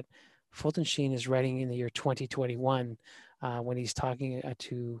thought, Fulton Sheen is writing in the year 2021 when he's talking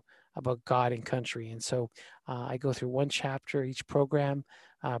about God and country. And so I go through one chapter each program,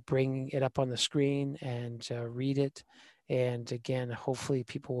 bring it up on the screen and read it. And again, hopefully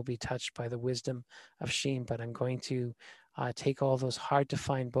people will be touched by the wisdom of Sheen, but I'm going to take all those hard to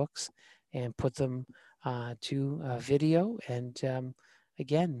find books and put them to video. And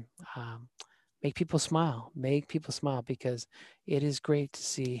again, make people smile because it is great to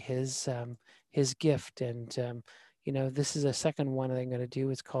see his gift. And this is a second one that I'm going to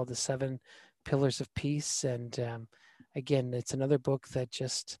do. It's called The Seven Pillars of Peace. And again, it's another book that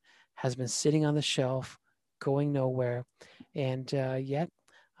just has been sitting on the shelf, going nowhere. And yet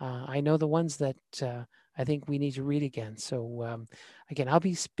I know the ones that I think we need to read again. So again, I'll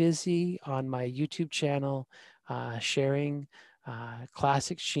be busy on my YouTube channel sharing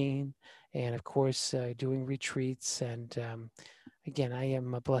classic Sheen, and of course doing retreats. And again, I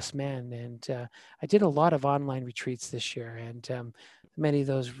am a blessed man, and I did a lot of online retreats this year, and many of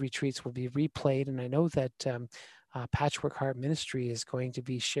those retreats will be replayed. And I know that Patchwork Heart Ministry is going to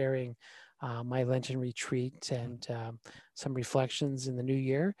be sharing my Lenten retreat and some reflections in the new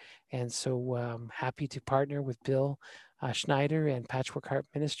year. And so happy to partner with Bill Schneider and Patchwork Heart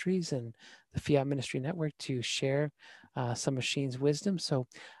Ministries and the Fiat Ministry Network to share some of Sheen's wisdom. So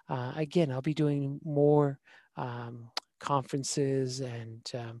again, I'll be doing more conferences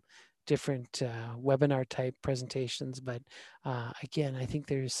and different webinar type presentations. But again, I think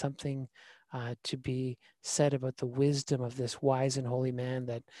there's something to be said about the wisdom of this wise and holy man,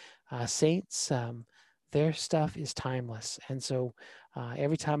 that saints, their stuff is timeless. And so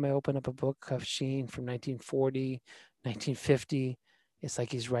every time I open up a book of Sheen from 1940, 1950, it's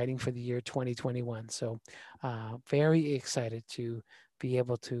like he's writing for the year 2021. So very excited to be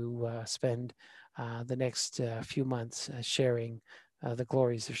able to spend the next few months sharing the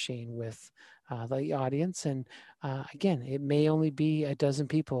glories of Sheen with the audience. And again, it may only be a dozen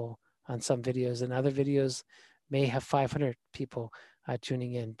people on some videos, and other videos may have 500 people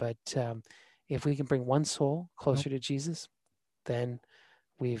tuning in. But if we can bring one soul closer to Jesus, then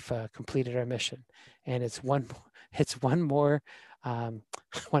we've completed our mission. And it's one more I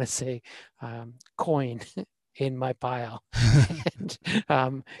want to say coin in my pile,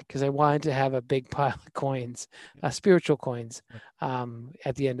 because I wanted to have a big pile of coins, spiritual coins,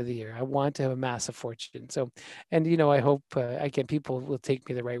 at the end of the year. I want to have a massive fortune. So, and I hope again people will take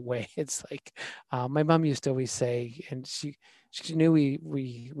me the right way. It's like my mom used to always say, and she knew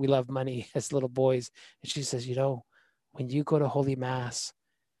we love money as little boys, and she says, when you go to Holy Mass,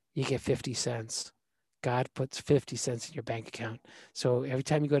 you get 50 cents. God puts 50 cents in your bank account. So every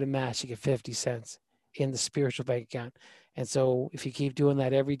time you go to Mass, you get 50 cents in the spiritual bank account. And so if you keep doing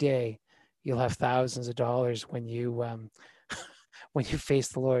that every day, you'll have thousands of dollars when you when you face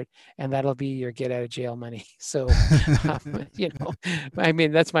the Lord, and that'll be your get out of jail money. So I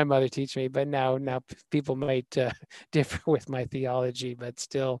mean, that's my mother teaching me, but now people might differ with my theology, but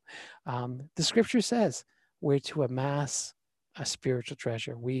still the scripture says we're to amass a spiritual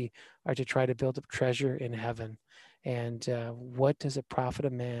treasure. We are to try to build up treasure in heaven. And what does it profit a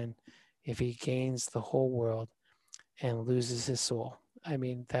man if he gains the whole world and loses his soul? I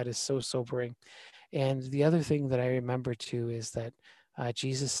mean, that is so sobering. And the other thing that I remember too is that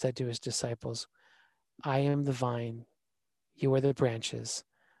Jesus said to his disciples, I am the vine, you are the branches.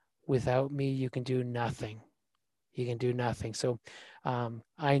 Without me, you can do nothing. You can do nothing. So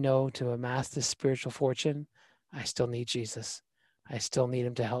I know to amass this spiritual fortune, I still need Jesus. I still need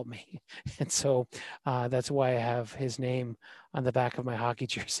him to help me. And so that's why I have his name on the back of my hockey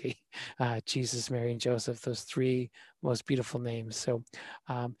jersey, Jesus, Mary, and Joseph, those three most beautiful names. So,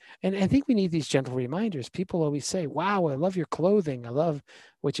 and I think we need these gentle reminders. People always say, wow, I love your clothing. I love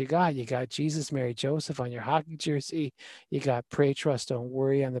what you got. You got Jesus, Mary, Joseph on your hockey jersey. You got Pray, Trust, Don't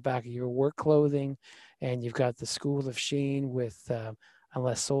Worry on the back of your work clothing. And you've got the School of Sheen with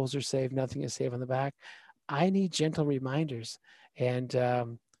unless souls are saved, nothing is saved on the back. I need gentle reminders, and got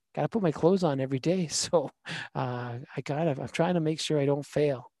to put my clothes on every day. So I'm trying to make sure I don't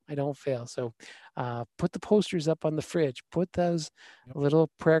fail. So put the posters up on the fridge, put those little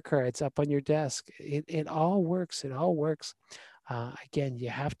prayer cards up on your desk. It all works. It all works. Again, you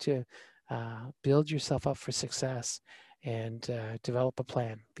have to build yourself up for success and develop a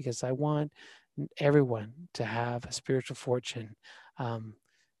plan, because I want everyone to have a spiritual fortune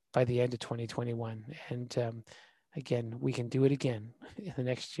by the end of 2021. And again, we can do it again in the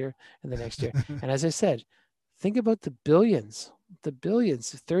next year and the next year. And as I said, think about the billions,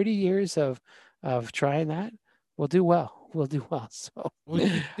 30 years of trying that. We'll do well. So we'll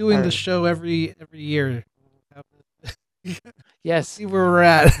keep doing the show every year. Yes. See where we're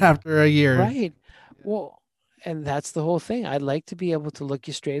at after a year. Right. Well, and that's the whole thing. I'd like to be able to look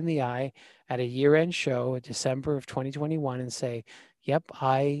you straight in the eye at a year-end show in December of 2021 and say, yep,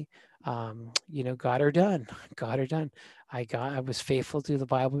 I got her done. I was faithful to the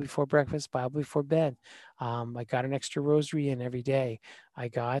Bible before breakfast, Bible before bed. I got an extra rosary in every day. I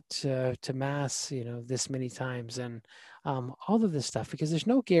got to Mass, this many times, and all of this stuff, because there's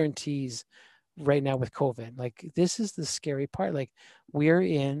no guarantees right now with COVID. Like, this is the scary part. Like, we're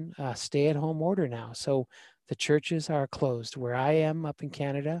in a stay-at-home order now. So the churches are closed. Where I am up in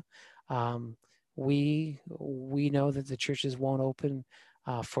Canada, we know that the churches won't open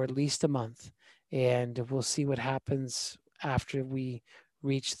for at least a month, and we'll see what happens after we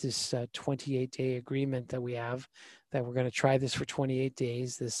reach this 28-day agreement that we have, that we're going to try this for 28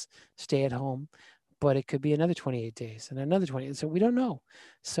 days, this stay at home, but it could be another 28 days and another 20. So we don't know.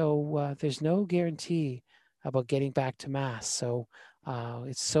 So there's no guarantee about getting back to Mass. So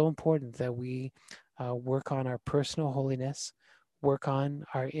it's so important that we work on our personal holiness, work on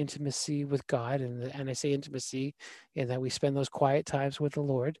our intimacy with God, and I say intimacy in that we spend those quiet times with the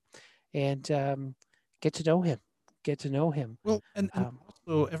Lord and get to know Him, get to know Him. Well, and Um,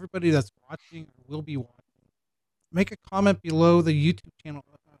 also everybody that's watching or will be watching, make a comment below the YouTube channel.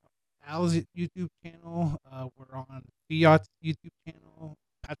 Al's YouTube channel. We're on Fiat's YouTube channel,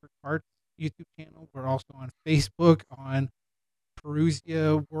 Patrick Hart's YouTube channel. We're also on Facebook on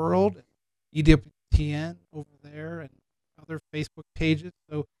Perusia World, EWTN over there, and other Facebook pages.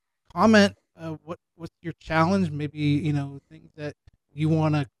 So comment what's your challenge? Maybe things that you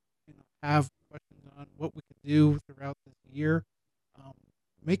want to have questions on what we could do throughout this year. Um,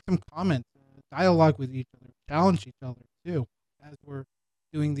 make some comments, dialogue with each other, challenge each other too as we're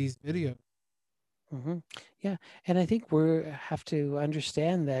doing these videos. hmm Yeah, and I think we have to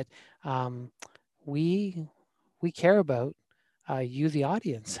understand that um, we we care about you, the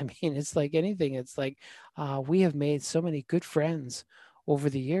audience. I mean, it's like anything. It's like we have made so many good friends over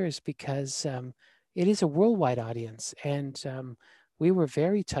the years because it is a worldwide audience, and we were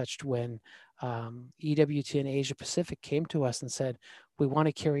very touched when EWT and Asia Pacific came to us and said, "We want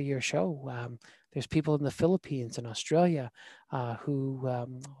to carry your show." There's people in the Philippines and Australia who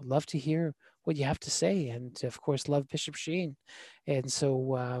love to hear what you have to say, and of course, love Bishop Sheen. And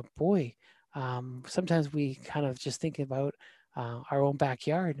so, boy, sometimes we kind of just think about our own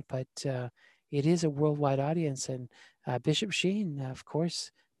backyard, but it is a worldwide audience. And Bishop Sheen, of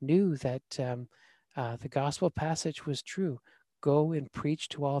course, knew that the gospel passage was true: go and preach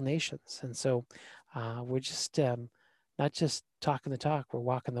to all nations. And so we're just not just talking the talk, we're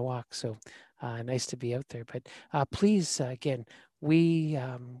walking the walk. So nice to be out there. But please, again, we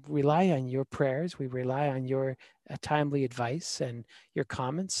rely on your prayers. We rely on your timely advice and your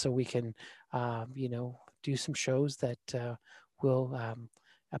comments so we can, do some shows that will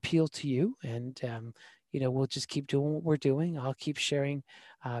appeal to you. And, we'll just keep doing what we're doing. I'll keep sharing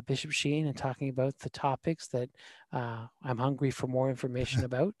Bishop Sheen and talking about the topics that I'm hungry for more information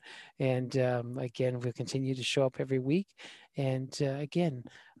about. And again, we'll continue to show up every week. And again,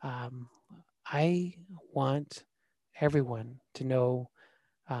 I want everyone to know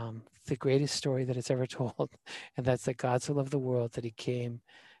the greatest story that it's ever told, and that's that God so loved the world that He came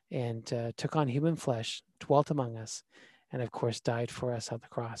and took on human flesh, dwelt among us, and of course died for us on the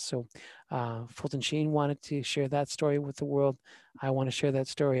cross. So Fulton Sheen wanted to share that story with the world. I want to share that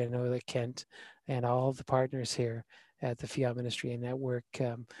story. I know that Kent and all of the partners here at the Fiat Ministry and Network,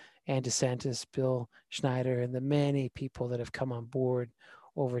 Ann DeSantis, Bill Schneider, and the many people that have come on board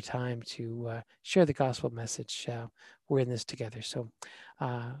over time to share the gospel message. We're in this together. So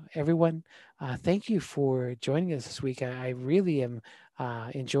everyone, thank you for joining us this week. I really am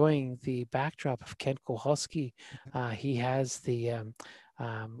enjoying the backdrop of Kent Kowalski. He has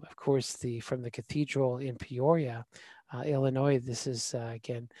of course, from the cathedral in Peoria, Illinois. This is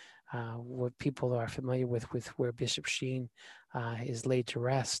again what people are familiar with where Bishop Sheen is laid to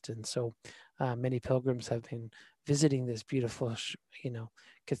rest, and so many pilgrims have been visiting this beautiful,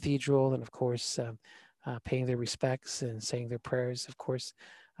 cathedral, and of course paying their respects and saying their prayers, of course,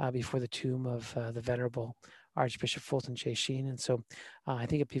 before the tomb of the Venerable Archbishop Fulton J. Sheen. And so I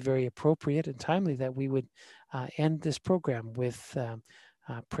think it'd be very appropriate and timely that we would end this program with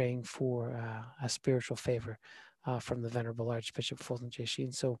praying for a spiritual favor from the Venerable Archbishop Fulton J.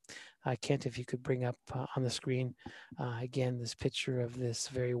 Sheen. So Kent, if you could bring up on the screen again this picture of this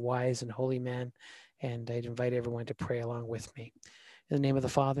very wise and holy man, and I'd invite everyone to pray along with me. In the name of the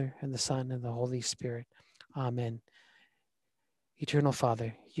Father, and the Son, and the Holy Spirit. Amen. Eternal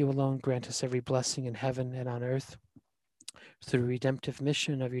Father, you alone grant us every blessing in heaven and on earth through the redemptive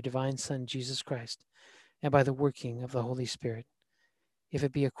mission of your divine Son, Jesus Christ, and by the working of the Holy Spirit. If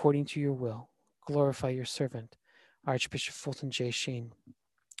it be according to your will, glorify your servant, Archbishop Fulton J. Sheen,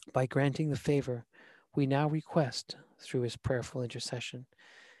 by granting the favor we now request through his prayerful intercession.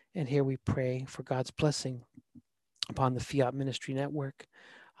 And here we pray for God's blessing upon the Fiat Ministry Network,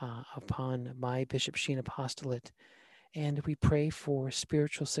 upon my Bishop Sheen Apostolate, and we pray for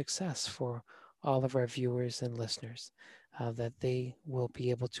spiritual success for all of our viewers and listeners, that they will be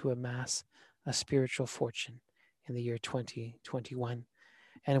able to amass a spiritual fortune in the year 2021.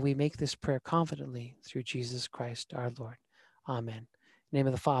 And we make this prayer confidently through Jesus Christ our Lord. Amen. In the name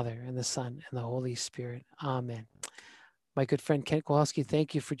of the Father, and the Son, and the Holy Spirit. Amen. My good friend Kent Kowalski,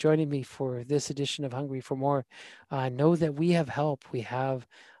 thank you for joining me for this edition of Hungry for More. Know that we have help. We have,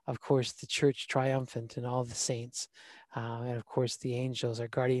 of course, the Church Triumphant and all the saints, and of course the angels, our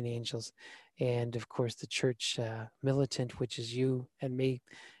guardian angels, and of course the Church Militant, which is you and me.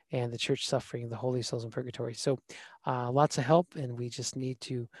 and the church suffering, the holy souls in purgatory. So lots of help, and we just need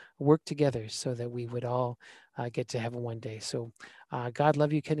to work together so that we would all get to heaven one day. So God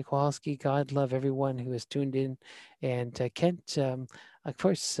love you, Kent Kowalski. God love everyone who has tuned in. And Kent, of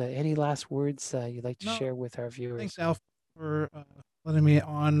course, any last words you'd like to share with our viewers? Thanks, Al, for letting me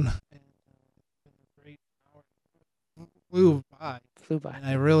on. And, it's been a great hour. Flew by. And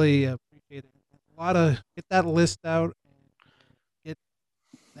I really appreciate it. A lot of get that list out and get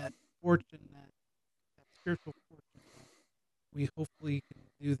that fortune, that spiritual fortune. We hopefully can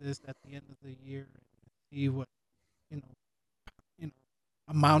do this at the end of the year and see what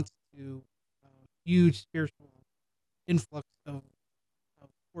amounts to a huge spiritual influx of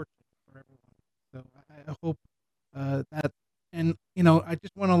fortune for everyone. So I hope that, and I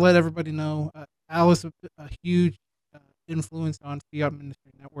just want to let everybody know, Al is a huge influence on Fiat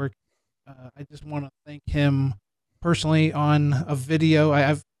Ministry Network. I just want to thank him personally on a video.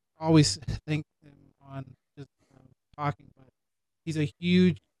 I've always thanked him on just talking, but he's a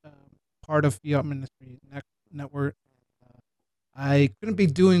huge part of Fiat Ministry Network. I couldn't be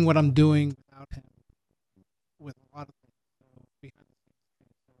doing what I'm doing without him with a lot of things behind the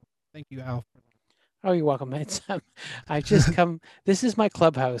scenes. So thank you, Al, for that. Oh, you're welcome. I've just come. This is my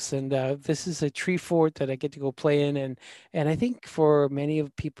clubhouse, and this is a tree fort that I get to go play in. And I think for many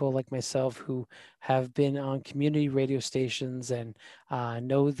of people like myself who have been on community radio stations and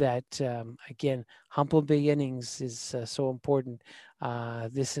know that, again, humble beginnings is so important.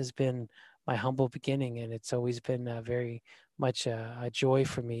 This has been my humble beginning, and it's always been very much a joy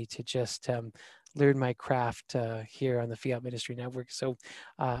for me to just learn my craft here on the Fiat Ministry Network. So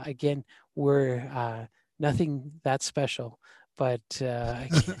again, we're nothing that special, but I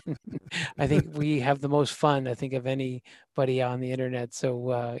think we have the most fun, I think, of anybody on the internet.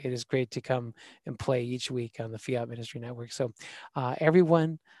 So it is great to come and play each week on the Fiat Ministry Network. So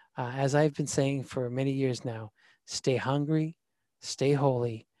everyone, as I've been saying for many years now, stay hungry, stay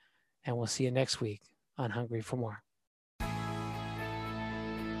holy, and we'll see you next week on Hungry for More.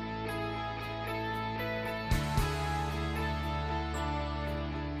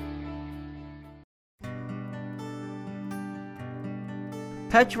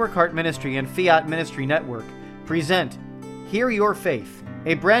 Patchwork Heart Ministry and Fiat Ministry Network present Hear Your Faith,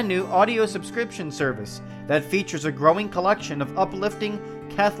 a brand new audio subscription service that features a growing collection of uplifting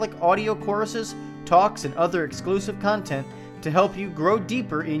Catholic audio choruses, talks, and other exclusive content to help you grow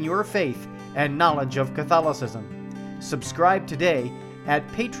deeper in your faith and knowledge of Catholicism. Subscribe today at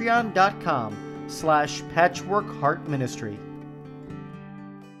patreon.com/patchworkheartministry.